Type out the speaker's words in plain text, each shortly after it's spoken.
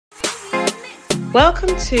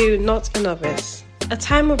Welcome to Not a Novice, a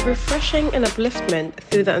time of refreshing and upliftment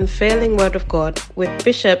through the unfailing Word of God with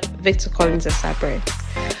Bishop Victor Collins of Sabre.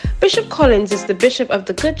 Bishop Collins is the Bishop of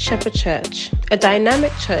the Good Shepherd Church, a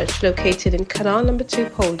dynamic church located in Canal No. 2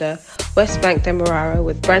 Polder, West Bank, Demerara,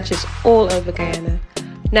 with branches all over Guyana.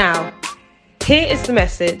 Now, here is the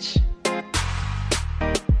message.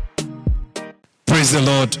 Praise the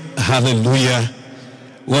Lord. Hallelujah.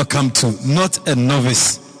 Welcome to Not a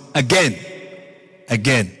Novice.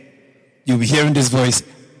 Again, you'll be hearing this voice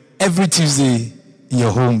every Tuesday in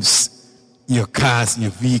your homes, your cars,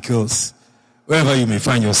 your vehicles, wherever you may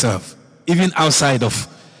find yourself, even outside of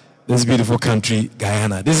this beautiful country,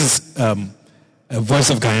 Guyana. This is a Voice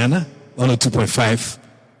of Guyana, 102.5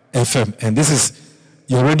 FM, and this is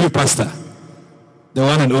your radio pastor, the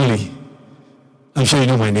one and only. I'm sure you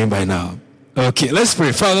know my name by now. Okay, let's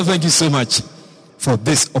pray. Father, thank you so much for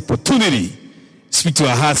this opportunity. Speak to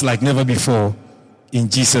our hearts like never before. In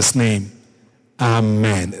Jesus' name,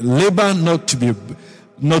 amen. Labor not to be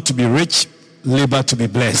rich, labor to be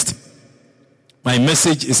blessed. My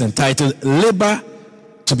message is entitled, Labor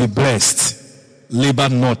to be blessed, labor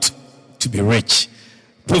not to be rich.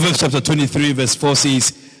 Proverbs chapter 23 verse 4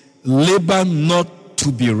 says, labor not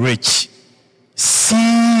to be rich,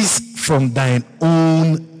 cease from thine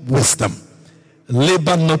own wisdom.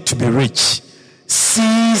 Labor not to be rich,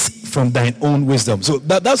 cease from thine own wisdom. So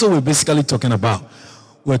that's what we're basically talking about.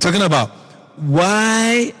 We're talking about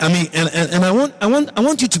why, and I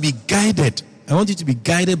want you to be guided. I want you to be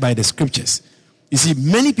guided by the scriptures. You see,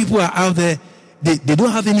 many people are out there, they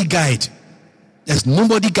don't have any guide. There's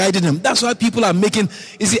nobody guiding them. That's why people are making,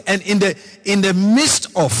 you see, and in the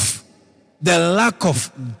midst of the lack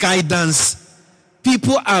of guidance,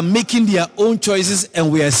 people are making their own choices,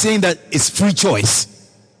 and we are saying that it's free choice.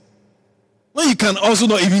 Well, you can also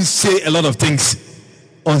not even say a lot of things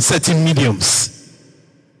on certain mediums.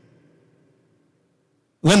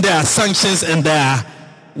 When there are sanctions and there are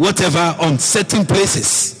whatever on certain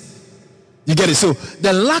places. You get it? So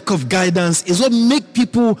the lack of guidance is what make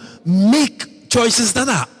people make choices that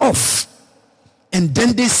are off. And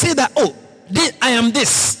then they say that, I am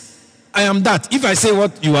this, I am that. If I say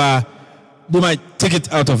what you are, they might take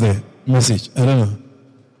it out of the message. I don't know.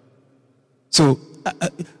 So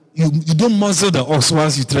you don't muzzle the ox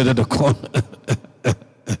once you tread the corn.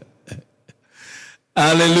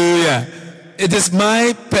 Hallelujah. It is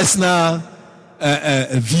my personal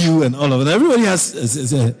view and all of it. Everybody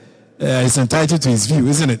is entitled to his view,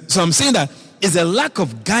 isn't it? So I'm saying that it's a lack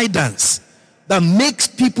of guidance that makes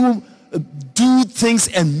people do things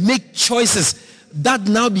and make choices that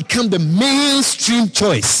now become the mainstream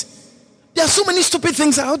choice. There are so many stupid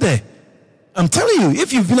things out there. I'm telling you,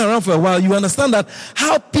 if you've been around for a while, you understand that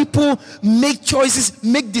how people make choices,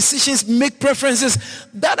 make decisions, make preferences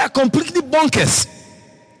that are completely bonkers.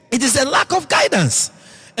 It is a lack of guidance.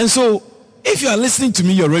 And so, if you are listening to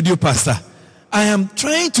me, your radio pastor, I am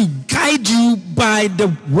trying to guide you by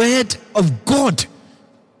the word of God,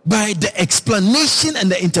 by the explanation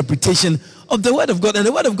and the interpretation of the word of God. And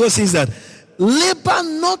the word of God says that, labor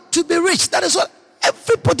not to be rich. That is what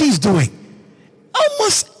everybody is doing.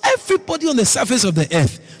 Almost everybody on the surface of the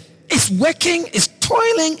earth is working, is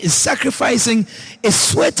toiling, is sacrificing, is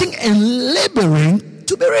sweating and laboring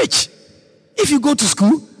to be rich. If you go to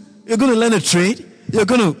school, you're going to learn a trade. You're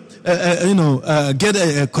going to, get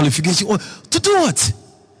a qualification. To do what?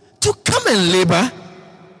 To come and labor,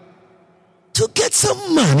 to get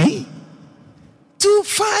some money, to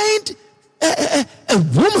find a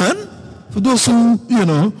woman, for those who,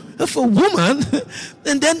 for a woman,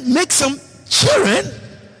 and then make some children,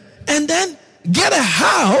 and then get a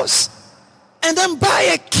house, and then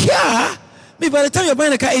buy a car. Maybe by the time you're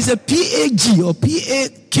buying a car, it's a PAG or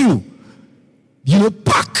PAQ.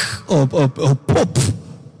 Pack or pop,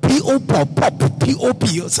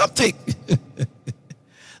 P-O-P or something.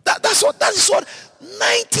 That is what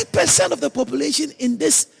 90% of the population in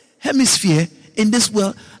this hemisphere, in this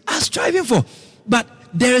world, are striving for. But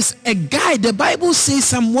there is a guide. The Bible says,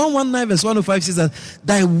 Psalm 119 verse 105 says that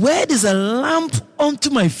thy word is a lamp unto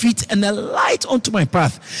my feet and a light unto my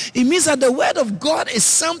path. It means that the word of God is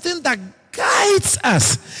something that guides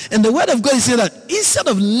us. And the word of God is saying that instead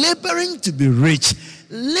of laboring to be rich,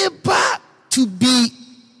 labor to be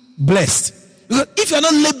blessed. Because if you're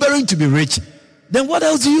not laboring to be rich, then what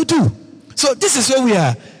else do you do? So this is where we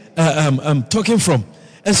are talking from.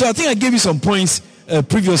 And so I think I gave you some points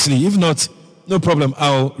previously. If not, no problem.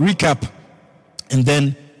 I'll recap and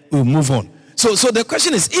then we'll move on. So the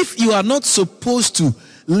question is, if you are not supposed to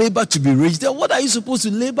labor to be rich, then what are you supposed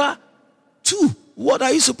to labor to? What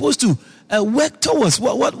are you supposed to work towards?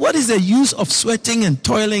 What is the use of sweating and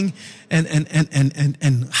toiling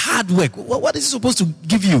and hard work? What is it supposed to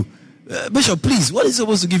give you? Bishop, please, what is it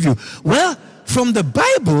supposed to give you? Well, from the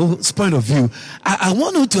Bible's point of view, I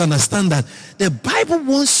want you to understand that the Bible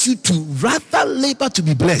wants you to rather labor to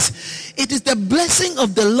be blessed. It is the blessing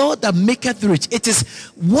of the Lord that maketh rich. It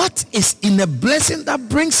is what is in a blessing that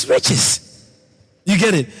brings riches. You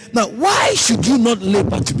get it? Now, why should you not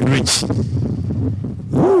labor to be rich?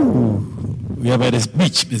 We are by the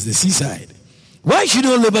beach, it's the seaside. Why should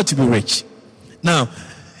you not labor to be rich? Now,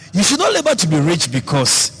 you should not labor to be rich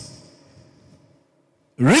because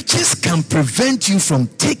riches can prevent you from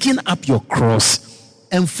taking up your cross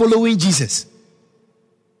and following Jesus.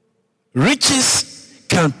 Riches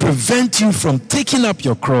can prevent you from taking up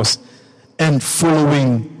your cross and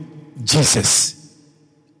following Jesus.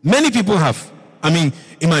 Many people have. In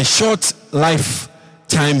my short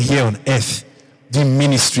lifetime here on earth, doing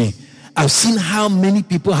ministry, I've seen how many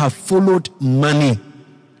people have followed money,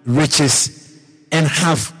 riches, and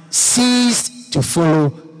have ceased to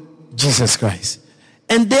follow Jesus Christ.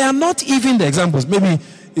 And they are not even the examples. Maybe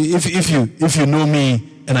if you know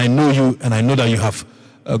me and I know you and I know that you have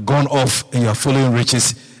gone off and you are following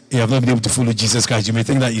riches, you have not been able to follow Jesus Christ, you may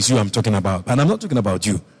think that is you I'm talking about. And I'm not talking about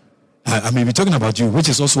you. I may be talking about you, which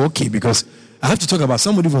is also okay, because I have to talk about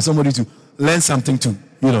somebody for somebody to learn something to,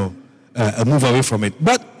 move away from it.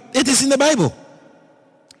 But it is in the Bible.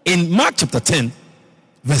 In Mark chapter 10,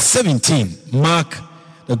 verse 17, Mark,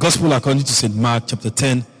 the Gospel according to St. Mark chapter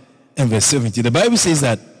 10 and verse 17, the Bible says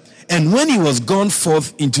that, and when he was gone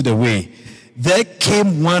forth into the way, there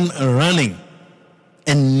came one running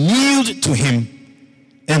and kneeled to him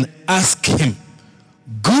and asked him,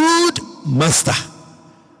 Good master,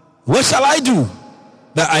 what shall I do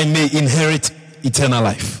that I may inherit eternal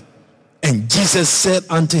life? And Jesus said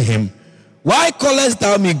unto him, Why callest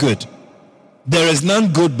thou me good? There is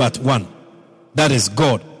none good but one, that is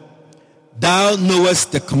God. Thou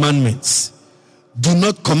knowest the commandments. Do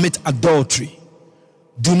not commit adultery.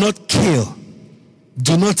 Do not kill.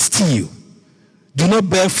 Do not steal. Do not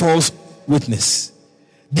bear false witness.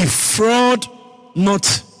 Defraud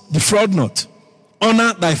not.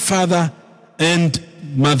 Honor thy father and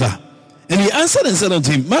mother. And he answered and said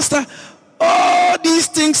unto him, Master, all these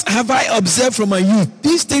things have I observed from my youth.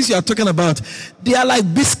 These things you are talking about, they are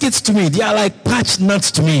like biscuits to me. They are like patch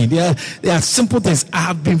nuts to me. They are simple things. I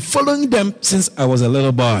have been following them since I was a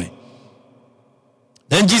little boy.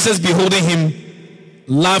 Then Jesus, beholding him,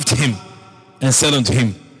 loved him and said unto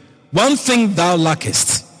him, One thing thou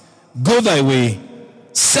lackest. Go thy way,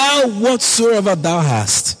 sell whatsoever thou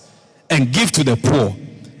hast, and give to the poor,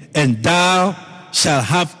 and thou shalt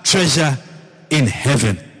have treasure in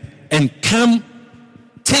heaven. And come,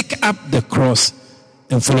 take up the cross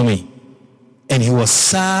and follow me. And he was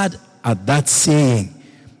sad at that saying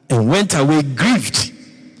and went away grieved,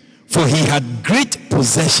 for he had great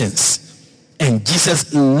possessions. And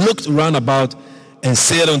Jesus looked round about and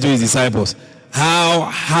said unto his disciples, How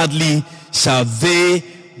hardly shall they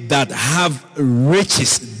that have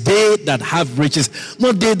riches,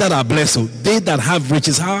 not they that are blessed, they that have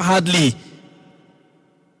riches, how hardly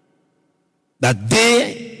that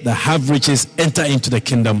they that have riches enter into the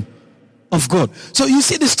kingdom of God. So you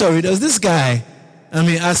see the story. There's this guy,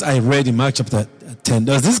 as I read in Mark chapter 10,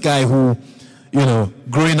 there's this guy who,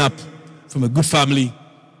 growing up from a good family,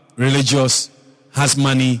 religious, has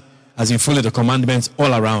money, has been following the commandments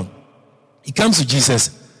all around. He comes to Jesus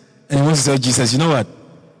and he wants to tell Jesus, you know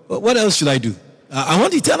what else should I do? I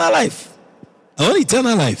want eternal life.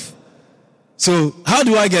 So how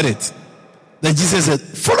do I get it? Then Jesus said,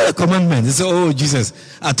 follow the commandments. He said, oh, Jesus,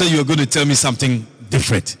 I thought you were going to tell me something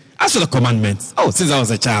different. As for the commandments, since I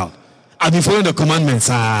was a child, I've been following the commandments.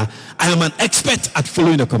 I am an expert at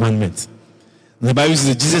following the commandments. And the Bible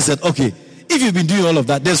says, Jesus said, okay, if you've been doing all of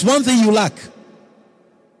that, there's one thing you lack.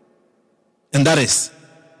 And that is,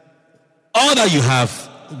 all that you have,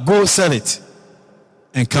 go sell it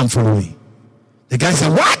and come follow me. The guy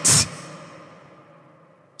said, what?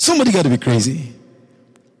 Somebody got to be crazy.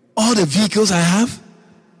 All the vehicles I have,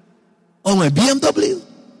 all my BMW,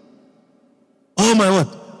 all my what?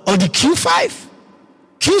 All the Q5,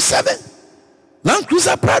 Q7, Land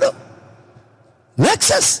Cruiser Prado,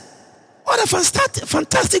 Lexus, all the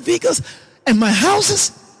fantastic vehicles, and my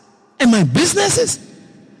houses, and my businesses.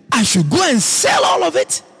 I should go and sell all of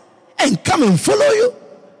it and come and follow you?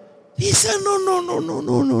 He said,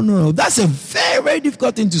 no. That's a very, very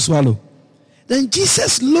difficult thing to swallow. Then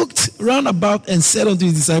Jesus looked round about and said unto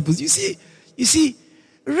his disciples, you see,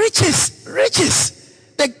 riches.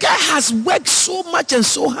 The guy has worked so much and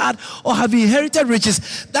so hard or have inherited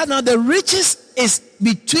riches that now the riches is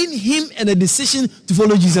between him and a decision to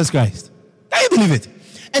follow Jesus Christ. Can you believe it?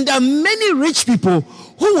 And there are many rich people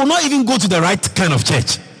who will not even go to the right kind of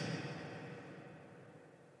church.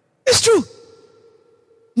 It's true.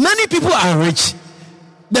 Many people are rich.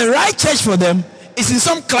 The right church for them is in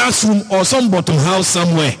some classroom or some bottom house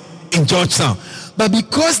somewhere in Georgetown. But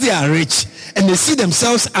because they are rich and they see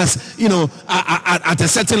themselves as, at a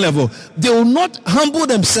certain level, they will not humble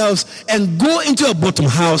themselves and go into a bottom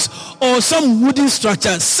house or some wooden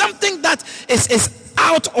structure, something that is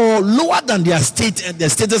out or lower than their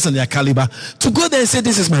status and their caliber, to go there and say,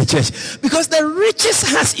 this is my church. Because the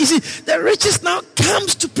riches now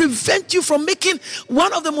comes to prevent you from making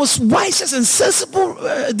one of the most wisest and sensible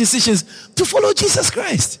decisions to follow Jesus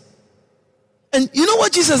Christ. And you know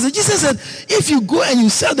what Jesus said? Jesus said, if you go and you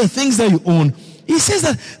sell the things that you own, he says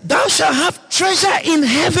that thou shalt have treasure in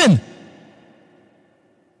heaven.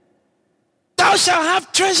 Thou shalt have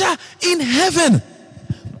treasure in heaven.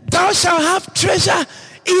 Thou shalt have treasure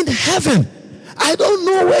in heaven. I don't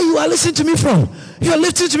know where you are listening to me from. You are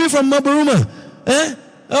listening to me from Maburuma.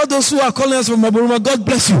 All those who are calling us from Maburuma, God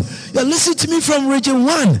bless you. You are listening to me from Region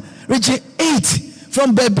 1, Region 8,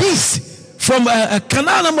 from Babis, from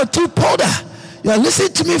Canal number 2, Powder. You are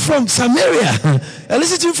listening to me from Samaria. You are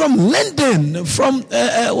listening to me from London, from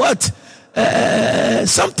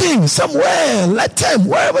something, somewhere, Latin,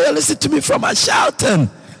 wherever you are listening to me from, Ashalton.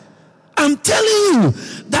 I'm telling you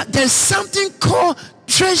that there's something called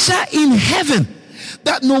treasure in heaven.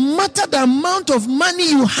 That no matter the amount of money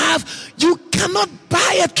you have, you cannot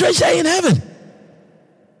buy a treasure in heaven.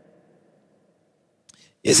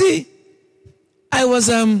 You see, I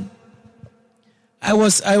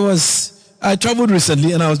traveled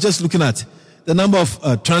recently and I was just looking at the number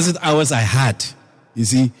of transit hours I had. You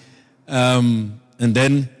see, and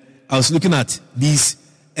then I was looking at these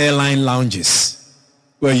airline lounges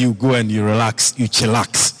where you go and you relax, you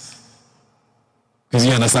chillax. Because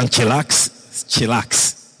you understand chillax?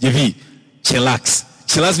 Chillax. JV, chillax.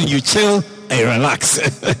 Chillax means you chill and you relax.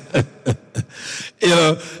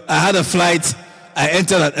 I had a flight. I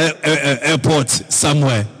entered an airport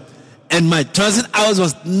somewhere. And my transit hours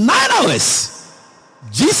was 9 hours.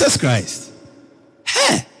 Jesus Christ.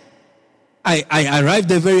 Hey. I arrived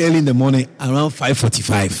there very early in the morning, around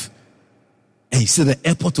 5:45. And you see the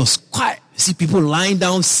airport was quiet. You see people lying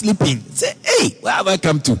down, sleeping. You say, hey, where have I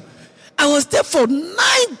come to? I was there for 9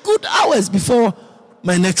 good hours before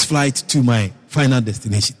my next flight to my final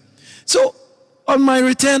destination. So on my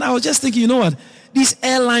return, I was just thinking, you know what? These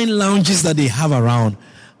airline lounges that they have around,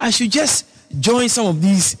 I should just join some of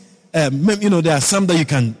these. There are some that you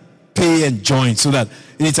can pay and join so that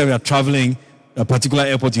anytime you are traveling a particular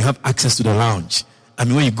airport, you have access to the lounge. I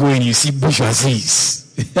mean, when you go in, you see bourgeoisies.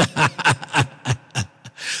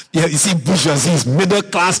 Yeah, you see bourgeoisies, middle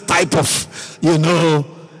class type of,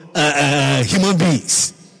 human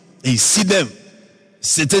beings. And you see them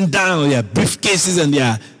sitting down with their briefcases and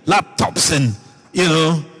their laptops, and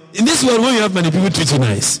in this world, when you have many people treat you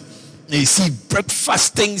nice, and you see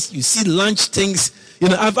breakfast things, you see lunch things.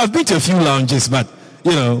 I've been to a few lounges, but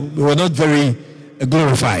we were not very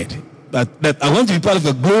glorified. But I want to be part of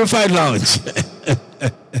a glorified lounge.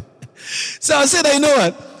 So I said,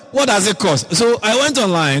 what does it cost? So I went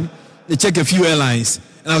online to check a few airlines,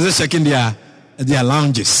 and I was just checking their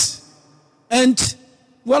lounges. And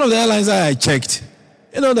one of the airlines that I checked,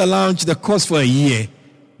 the lounge, the cost for a year,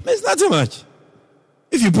 it's not too much.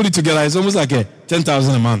 If you put it together, it's almost like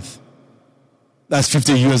 $10,000 a month. That's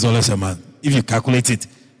 $50 a month if you calculate it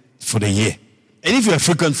for the year. And if you're a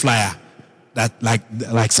frequent flyer, that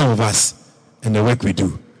like some of us and the work we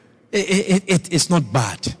do, it's not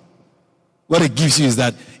bad. What it gives you is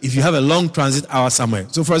that if you have a long transit hour somewhere.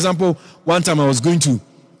 So, for example, one time I was going to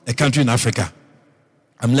a country in Africa.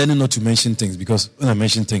 I'm learning not to mention things because when I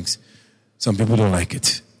mention things, some people don't like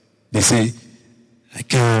it. They say, I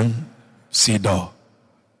can't see door.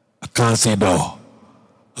 I can't see door.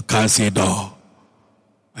 I can't see door.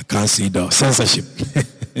 I can't see door. Censorship.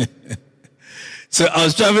 So I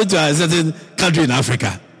was traveling to a certain country in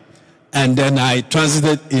Africa. And then I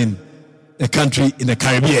transited in a country in the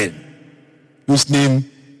Caribbean whose name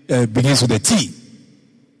begins with a T.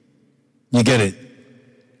 You get it?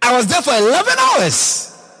 I was there for 11 hours.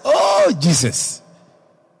 Oh, Jesus.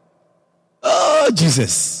 Oh,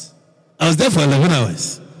 Jesus. I was there for 11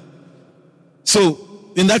 hours. So,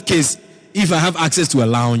 in that case, if I have access to a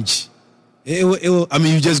lounge,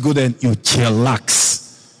 you just go there and you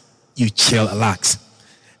chillax. You chillax.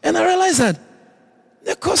 And I realized that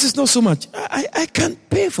the cost is not so much. I can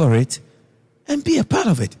pay for it and be a part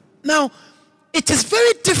of it. Now, it is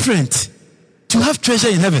very different to have treasure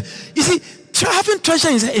in heaven. You see, having treasure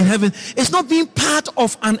in heaven is not being part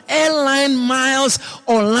of an airline miles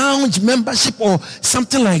or lounge membership or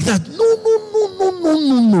something like that.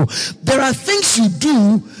 No. There are things you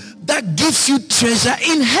do that gives you treasure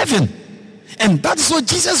in heaven. And that's what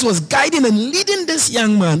Jesus was guiding and leading this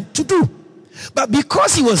young man to do. But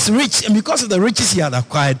because he was rich and because of the riches he had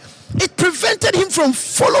acquired, it prevented him from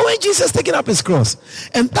following Jesus, taking up his cross.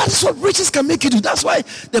 And that's what riches can make you do. That's why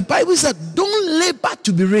the Bible said, don't labor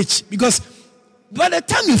to be rich. Because by the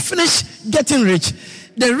time you finish getting rich,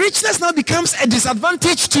 the richness now becomes a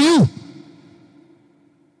disadvantage to you.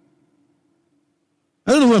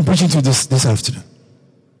 I don't know what I'm preaching to this afternoon.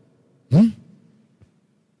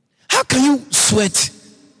 How can you sweat,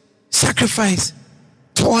 sacrifice,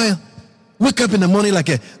 toil, wake up in the morning like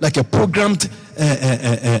a programmed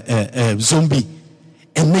zombie,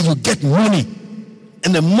 and then you get money,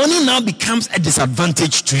 and the money now becomes a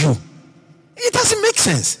disadvantage to you? It doesn't make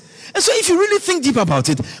sense. And so if you really think deep about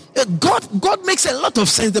it, God makes a lot of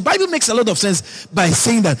sense. The Bible makes a lot of sense by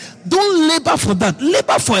saying that don't labor for that.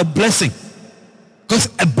 Labor for a blessing. Because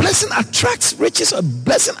a blessing attracts riches. A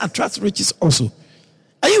blessing attracts riches also.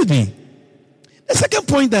 Are you with me? The second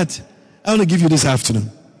point that I want to give you this afternoon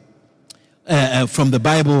from the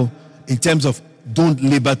Bible in terms of don't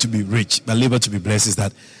labor to be rich, but labor to be blessed is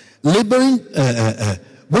that laboring,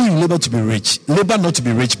 when you labor to be rich, labor not to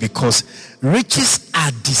be rich, because riches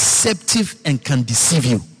are deceptive and can deceive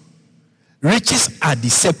you. Riches are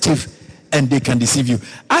deceptive and they can deceive you.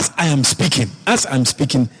 As I'm speaking, as I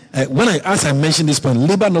mention this point,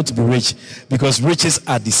 labor not to be rich, because riches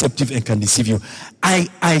are deceptive and can deceive you. I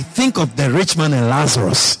think of the rich man and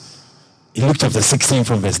Lazarus in Luke chapter 16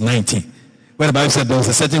 from verse 19, where the Bible said there was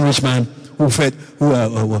a certain rich man who fed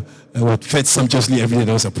sumptuously every day.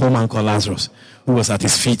 There was a poor man called Lazarus who was at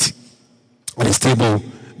his feet at his table,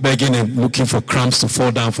 begging and looking for crumbs to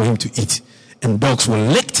fall down for him to eat, and dogs will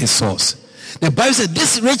lick his sores. The Bible said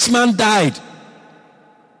this rich man died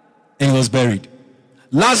and he was buried.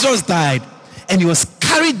 Lazarus died and he was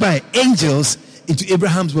carried by angels into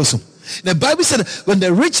Abraham's bosom. The Bible said when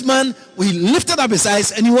the rich man, he lifted up his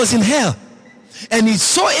eyes and he was in hell. And he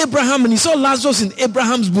saw Abraham and he saw Lazarus in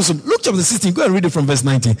Abraham's bosom. Luke chapter 16, go and read it from verse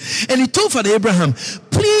 19. And he told Father Abraham,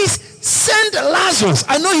 please send Lazarus.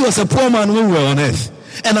 I know he was a poor man when we were on earth,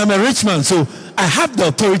 and I'm a rich man, so I have the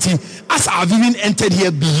authority, as I've even entered here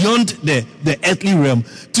beyond the earthly realm,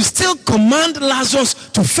 to still command Lazarus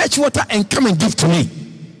to fetch water and come and give to me.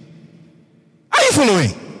 Are you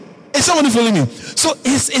following? Is somebody following me? So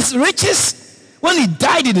his riches, when he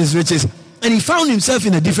died in his riches, and he found himself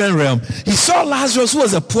in a different realm, he saw Lazarus, who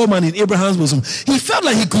was a poor man in Abraham's bosom. He felt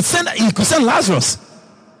like he could send Lazarus.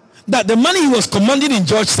 That the money he was commanding in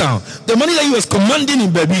Georgetown, the money that he was commanding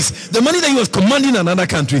in Berbice, the money that he was commanding in another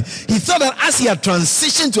country, he thought that as he had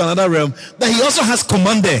transitioned to another realm, that he also has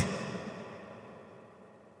command there.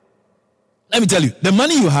 Let me tell you, the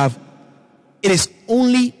money you have,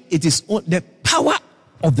 the power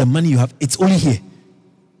of the money you have, it's only here.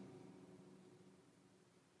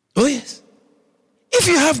 Oh yes. If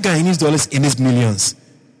you have Guyanese dollars in its millions,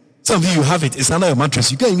 some of you have it, it's under your mattress,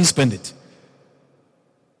 you can't even spend it.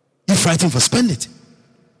 You're frightened for spending it.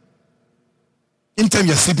 Anytime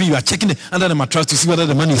you're sleeping, you are checking it under the mattress to see whether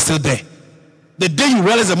the money is still there. The day you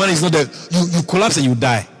realize the money is not there, you collapse and you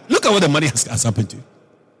die. Look at what the money has happened to you.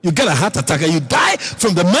 You get a heart attack and you die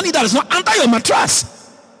from the money that is not under your mattress.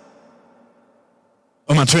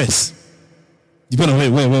 Or mattress. Depending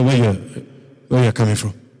on where you're coming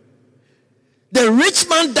from. The rich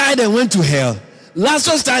man died and went to hell.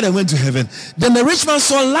 Lazarus died and went to heaven. Then the rich man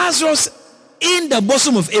saw Lazarus in the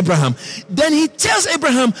bosom of Abraham. Then he tells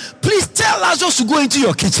Abraham, please tell Lazarus to go into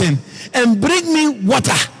your kitchen and bring me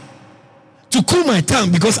water to cool my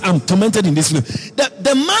tongue, because I'm tormented in this way.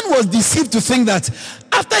 The man was deceived to think that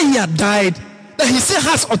after he had died, that he still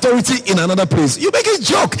has authority in another place. You make it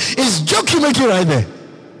joke. It's joke you make it right there.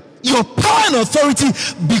 Your power and authority,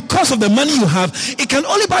 because of the money you have, it can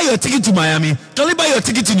only buy you a ticket to Miami, it can only buy you a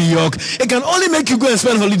ticket to New York, it can only make you go and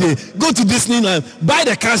spend holiday, go to Disneyland, buy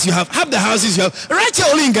the cars you have the houses you have, right here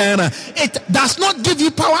only in Guyana. It does not give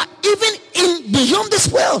you power even in beyond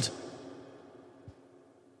this world.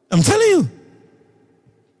 I'm telling you.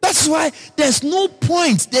 That's why there's no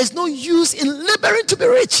point, there's no use in laboring to be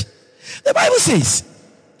rich. The Bible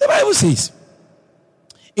says,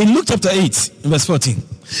 in Luke chapter 8, verse 14,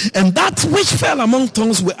 and that which fell among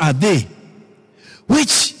thorns are they,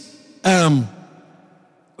 which, where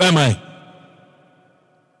am I?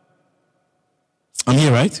 I'm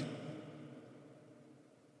here, right?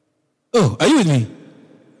 Oh, are you with me?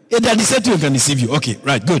 Yeah, they are deceptive and can deceive you. Okay,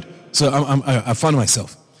 right, good. So I found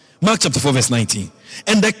myself. Mark chapter 4 verse 19.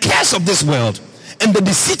 And the cares of this world and the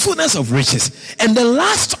deceitfulness of riches and the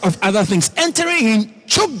lust of other things entering in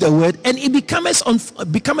choke the word, and it becometh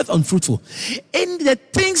unfruitful. And the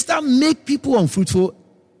things that make people unfruitful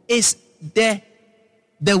is the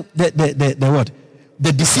what?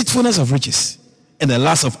 The deceitfulness of riches and the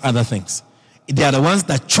lust of other things. They are the ones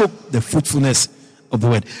that choke the fruitfulness of the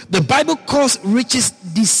word. The Bible calls riches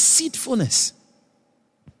deceitfulness.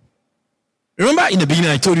 Remember in the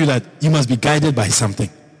beginning I told you that you must be guided by something.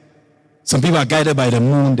 Some people are guided by the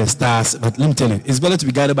moon, the stars, but let me tell you, it's better to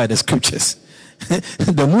be guided by the scriptures.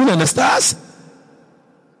 The moon and the stars,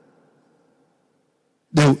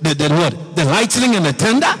 the what? The lightning and the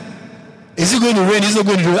thunder. Is it going to rain? Is it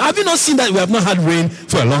going to rain? Have you not seen that we have not had rain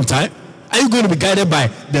for a long time? Are you going to be guided by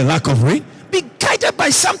the lack of rain? Be guided by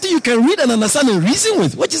something you can read and understand and reason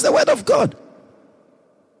with, which is the word of God.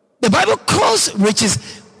 The Bible calls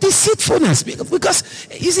riches deceitfulness, because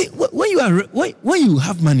you see, when you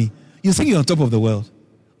have money, you think you're on top of the world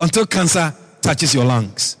until cancer touches your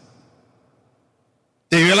lungs.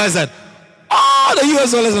 Then you realize that all the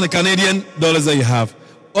US dollars and the Canadian dollars that you have,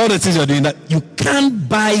 all the things you're doing, that you can't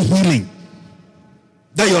buy healing.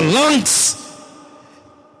 That your lungs.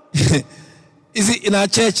 You see, in our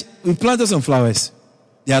church, we planted some flowers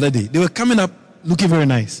the other day. They were coming up looking very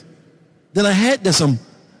nice. Then I heard there's some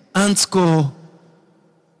ants called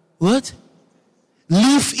what?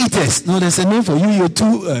 Leaf eaters. No, there's a name for you. You're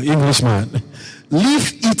too Englishman.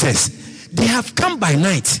 Leaf eaters. They have come by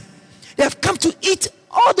night. They have come to eat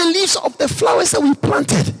all the leaves of the flowers that we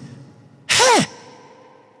planted. Hey,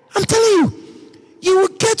 I'm telling you, you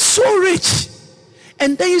will get so rich.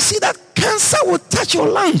 And then you see that cancer will touch your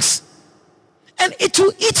lungs. And it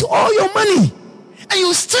will eat all your money. And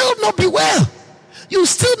you'll still not be well. You'll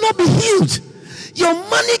still not be healed. Your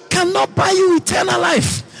money cannot buy you eternal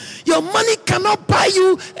life. Your money cannot buy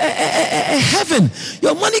you heaven.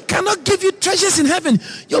 Your money cannot give you treasures in heaven.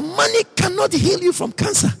 Your money cannot heal you from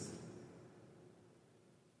cancer.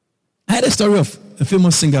 I had a story of a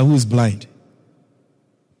famous singer who is blind.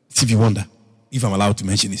 See if you wonder if I'm allowed to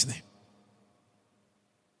mention his name.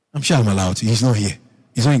 I'm sure I'm allowed to. He's not here.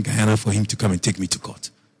 He's not in Guyana for him to come and take me to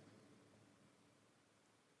court.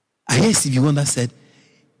 I hear Stevie Wonder said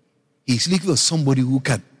he's looking for somebody who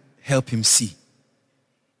can help him see.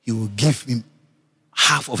 He will give him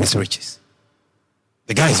half of his riches.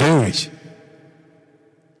 The guy is very rich.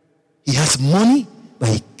 He has money, but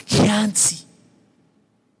he can't see.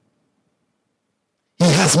 He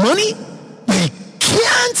has money, but he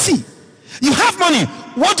can't see. You have money.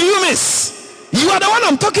 What do you miss? You are the one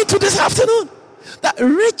I'm talking to this afternoon. That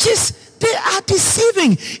riches, they are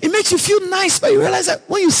deceiving. It makes you feel nice, but you realize that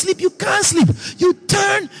when you sleep, you can't sleep. You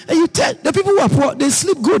turn and you turn. The people who are poor, they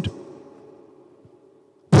sleep good.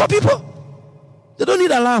 Poor people, they don't need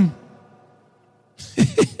alarm. They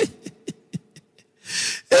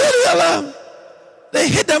don't need alarm. They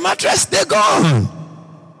hit the mattress, they're gone.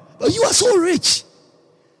 But you are so rich.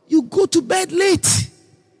 You go to bed late.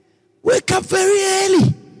 Wake up very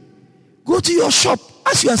early. Go to your shop.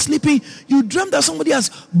 As you are sleeping, you dream that somebody has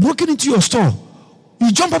broken into your store.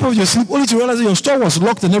 You jump up of your sleep only to realize that your store was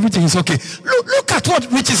locked and everything is okay. Look at what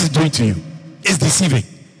riches is doing to you. It's deceiving.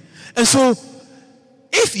 And so,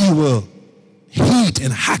 if you will heed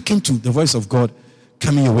and hearken to the voice of God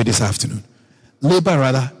coming your way this afternoon, labor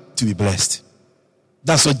rather to be blessed.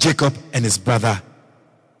 That's what Jacob and his brother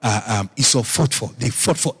Esau fought for. They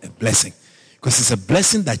fought for a blessing. Because it's a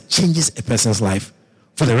blessing that changes a person's life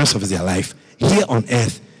for the rest of their life, here on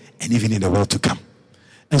earth and even in the world to come.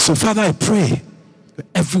 And so, Father, I pray for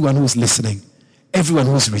everyone who's listening, everyone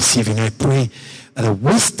who's receiving, I pray that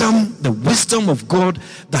the wisdom of God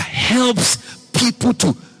that helps people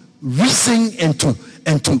to reason and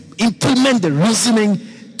to implement the reasoning,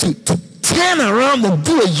 to turn around and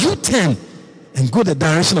do a U-turn and go the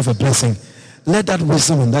direction of a blessing. Let that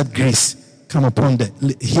wisdom and that grace come upon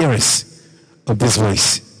the hearers of this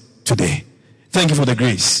voice today. Thank you for the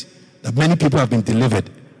grace that many people have been delivered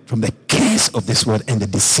from the cares of this world and the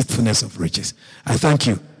deceitfulness of riches. I thank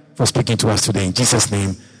you for speaking to us today in Jesus'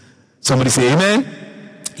 name. Somebody say amen.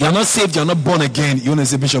 You're not saved, you're not born again. You want to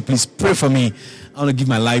say, Bishop, please pray for me. I want to give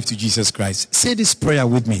my life to Jesus Christ. Say this prayer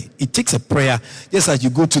with me. It takes a prayer. Just as you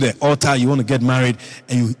go to the altar, you want to get married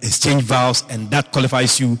and you exchange vows, and that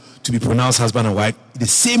qualifies you to be pronounced husband and wife. The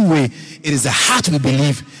same way, it is the heart we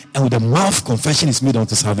believe, and with the mouth confession is made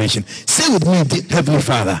unto salvation. Say with me, Heavenly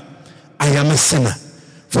Father, I am a sinner.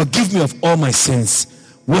 Forgive me of all my sins.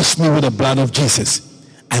 Wash me with the blood of Jesus.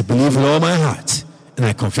 I believe with all my heart, and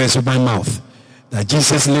I confess with my mouth that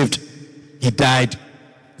Jesus lived, he died,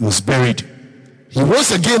 he was buried, he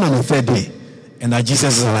rose again on the third day, and that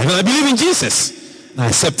Jesus is alive. And I believe in Jesus. And I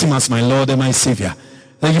accept him as my Lord and my Savior.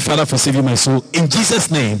 Thank you, Father, for saving my soul. In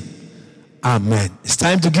Jesus' name, amen. It's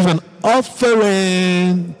time to give an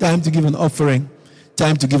offering. Time to give an offering.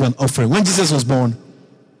 Time to give an offering. When Jesus was born,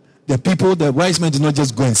 the wise men did not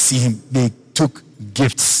just go and see him. They took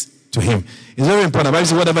gifts to him. It's very important. The Bible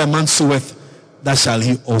says, whatever a man soweth, that shall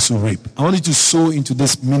he also reap. I want you to sow into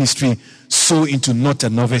this ministry, sow into Not a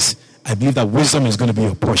Novice. I believe that wisdom is going to be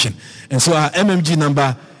your portion. And so our MMG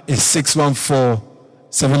number is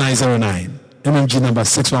 614-7909. MMG number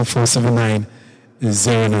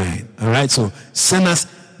 614-7909. All right, so send us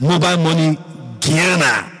mobile money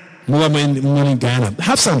Guyana. Mobile money Guyana.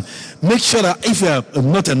 Have some. Make sure that if you're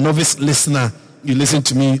not a novice listener, you listen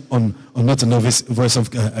to me on Not a Novice, Voice of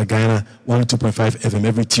Guyana, 102.5 FM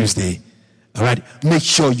every Tuesday. All right, make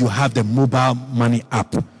sure you have the mobile money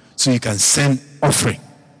app so you can send offering.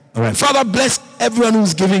 All right, Father, bless everyone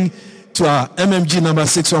who's giving to our MMG number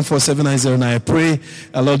 614-7909. I pray,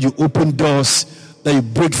 Lord, you open doors, that you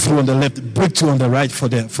break through on the left, break through on the right for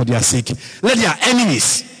their sake. Let their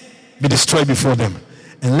enemies be destroyed before them.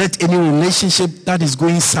 And let any relationship that is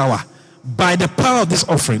going sour, by the power of this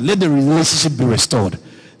offering, let the relationship be restored.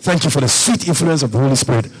 Thank you for the sweet influence of the Holy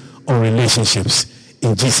Spirit on relationships.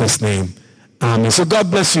 In Jesus' name, amen. So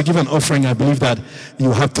God bless you. Give an offering. I believe that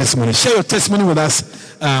you have testimony. Share your testimony with us.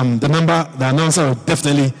 The announcer will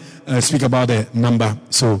definitely speak about the number.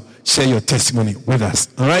 So share your testimony with us.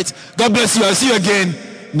 All right. God bless you. I'll see you again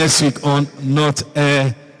next week on Not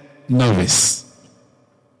a Novice.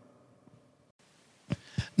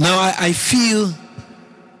 Now I feel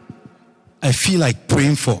like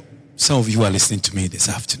praying for some of you who are listening to me this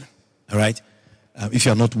afternoon. All right. If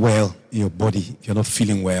you are not well in your body, if you're not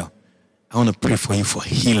feeling well, I want to pray for you for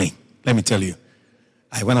healing. Let me tell you,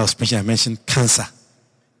 when I was preaching, I mentioned cancer.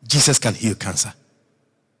 Jesus can heal cancer.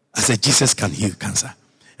 I said Jesus can heal cancer.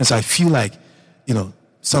 And so I feel like,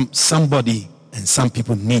 somebody and some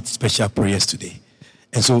people need special prayers today.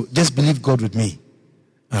 And so just believe God with me.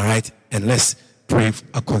 All right? And let's pray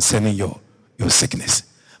concerning your sickness.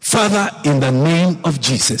 Father, in the name of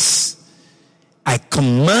Jesus, I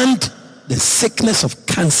command the sickness of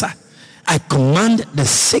cancer. I command the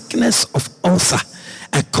sickness of ulcer.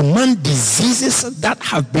 I command diseases that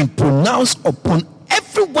have been pronounced upon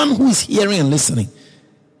everyone who is hearing and listening.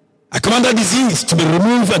 I command that disease to be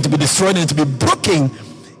removed and to be destroyed and to be broken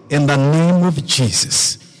in the name of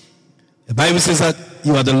Jesus. The Bible says that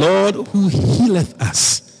you are the Lord who healeth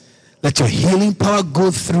us. Let your healing power go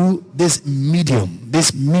through this medium, this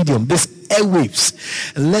airwaves.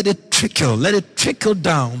 Let it trickle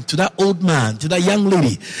down to that old man, to that young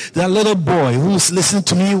lady, that little boy who's listening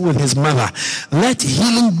to me with his mother. Let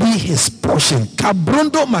healing be his portion.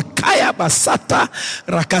 Kabrondo makaya basata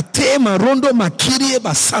rakate marondo makirie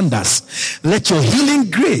basandas. Let your healing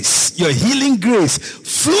grace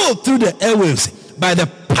flow through the airwaves by the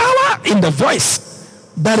power in the voice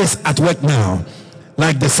that is at work now.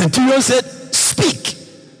 Like the centurion said, speak.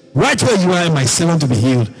 Right where you are, my servant to be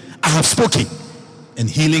healed. I have spoken, and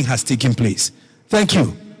healing has taken place. Thank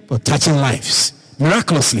you for touching lives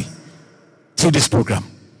miraculously through this program.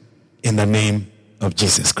 In the name of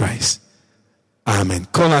Jesus Christ. Amen.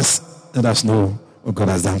 Call us, let us know what God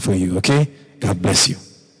has done for you, okay? God bless you.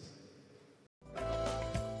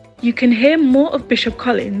 You can hear more of Bishop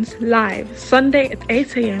Collins live Sunday at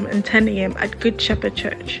 8 a.m. and 10 a.m. at Good Shepherd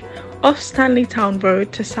Church, off Stanley Town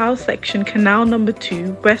Road to South Section Canal Number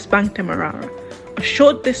 2, West Bank Demerara, a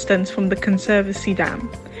short distance from the Conservancy Dam.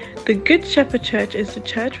 The Good Shepherd Church is the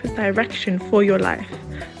church with direction for your life.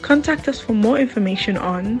 Contact us for more information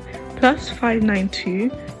on +592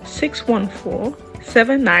 614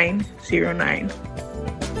 7909.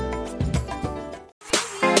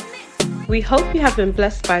 We hope you have been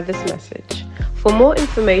blessed by this message. For more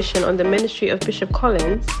information on the ministry of Bishop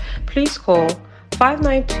Collins, please call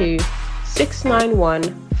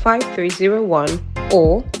 592-691-5301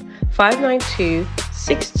 or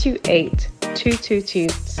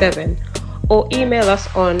 592-628-2227, or email us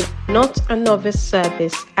on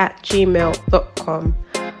notanoviceservice@gmail.com.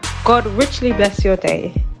 God richly bless your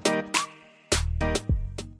day.